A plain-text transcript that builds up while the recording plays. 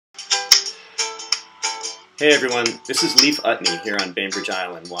Hey everyone, this is Leif Utney here on Bainbridge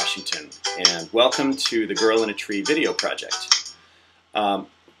Island, Washington, and welcome to the Girl in a Tree video project.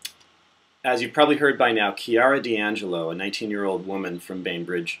 As you've probably heard by now, Chiara D'Angelo, a 19-year-old woman from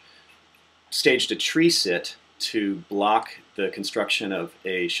Bainbridge, staged a tree sit to block the construction of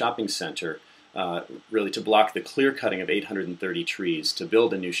a shopping center, really to block the clear cutting of 830 trees to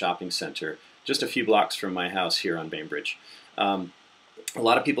build a new shopping center just a few blocks from my house here on Bainbridge. A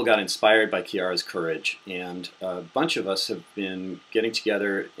lot of people got inspired by Chiara's courage, and a bunch of us have been getting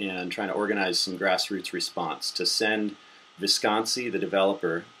together and trying to organize some grassroots response to send Visconsi, the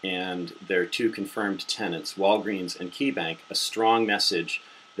developer, and their two confirmed tenants, Walgreens and KeyBank, a strong message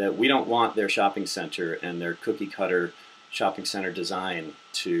that we don't want their shopping center and their cookie-cutter shopping center design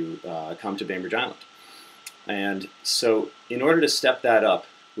to come to Bainbridge Island. And so in order to step that up,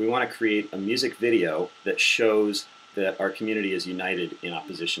 we want to create a music video that shows that our community is united in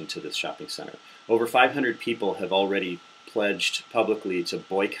opposition to this shopping center. Over 500 people have already pledged publicly to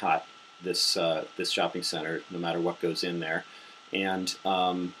boycott this shopping center, no matter what goes in there. And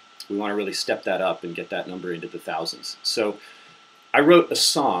we want to really step that up and get that number into the thousands. So I wrote a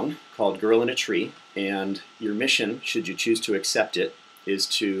song called Girl in a Tree, and your mission, should you choose to accept it, is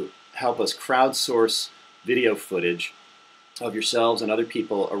to help us crowdsource video footage of yourselves and other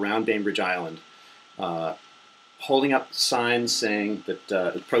people around Bainbridge Island, holding up signs saying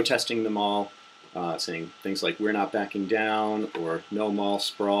that, protesting the mall, saying things like "We're not backing down," or "No mall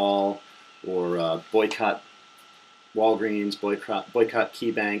sprawl," or "Boycott Walgreens," boycott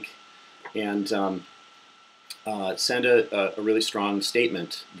KeyBank, and send a really strong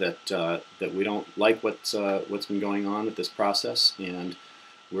statement that that we don't like what's been going on with this process, and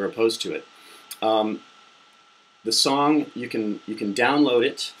we're opposed to it. The song, you can download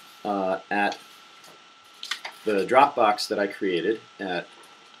it at the Dropbox that I created at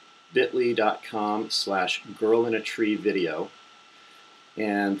bit.ly.com/girlinatreevideo,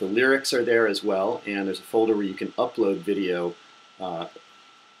 and the lyrics are there as well, and there's a folder where you can upload video,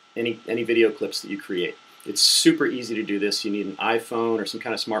 any video clips that you create. It's super easy to do this. You need an iPhone or some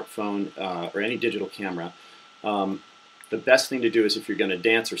kind of smartphone or any digital camera. The best thing to do is, if you're going to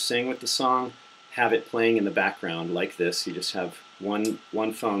dance or sing with the song, have it playing in the background like this. You just have one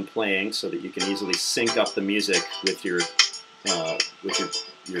phone playing so that you can easily sync up the music with your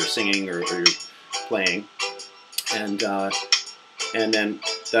singing or your playing, and then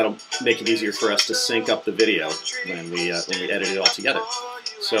that'll make it easier for us to sync up the video when we edit it all together.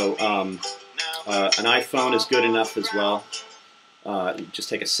 So an iPhone is good enough as well. You just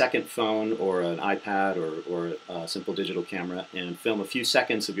take a second phone or an iPad or a simple digital camera and film a few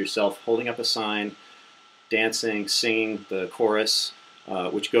seconds of yourself holding up a sign, dancing, singing the chorus,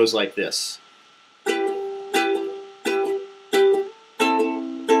 which goes like this.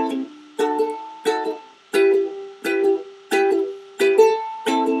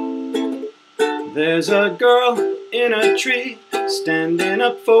 There's a girl in a tree standing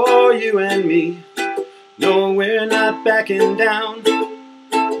up for you and me. No, we're not backing down.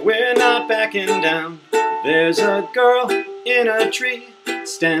 We're not backing down. There's a girl in a tree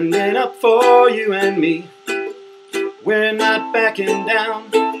standing up for you and me. We're not backing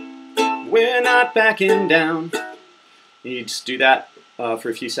down. We're not backing down. You just do that for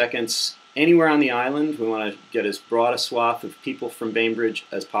a few seconds anywhere on the island. We want to get as broad a swath of people from Bainbridge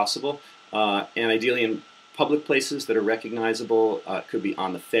as possible, and ideally in public places that are recognizable. It could be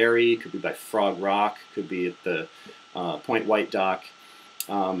on the ferry, it could be by Frog Rock, it could be at the Point White dock.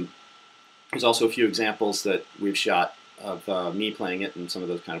 There's also a few examples that we've shot of me playing it in some of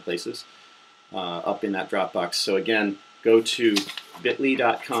those kind of places up in that Dropbox. So again, go to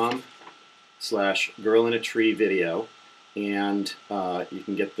bit.ly.com/girlinatreevideo, and you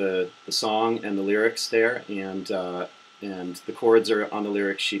can get the song and the lyrics there, and the chords are on the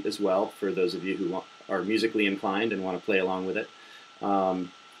lyric sheet as well for those of you who are musically inclined and want to play along with it.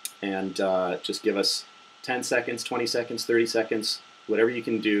 Just give us 10 seconds, 20 seconds, 30 seconds, whatever you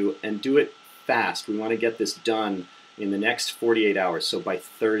can do, and do it fast. We want to get this done in the next 48 hours, so by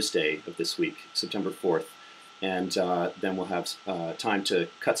Thursday of this week, September 4th. And then we'll have time to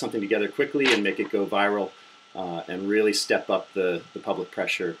cut something together quickly and make it go viral, and really step up the public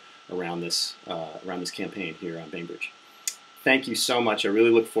pressure around this campaign here on Bainbridge. Thank you so much. I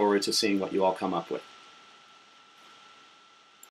really look forward to seeing what you all come up with.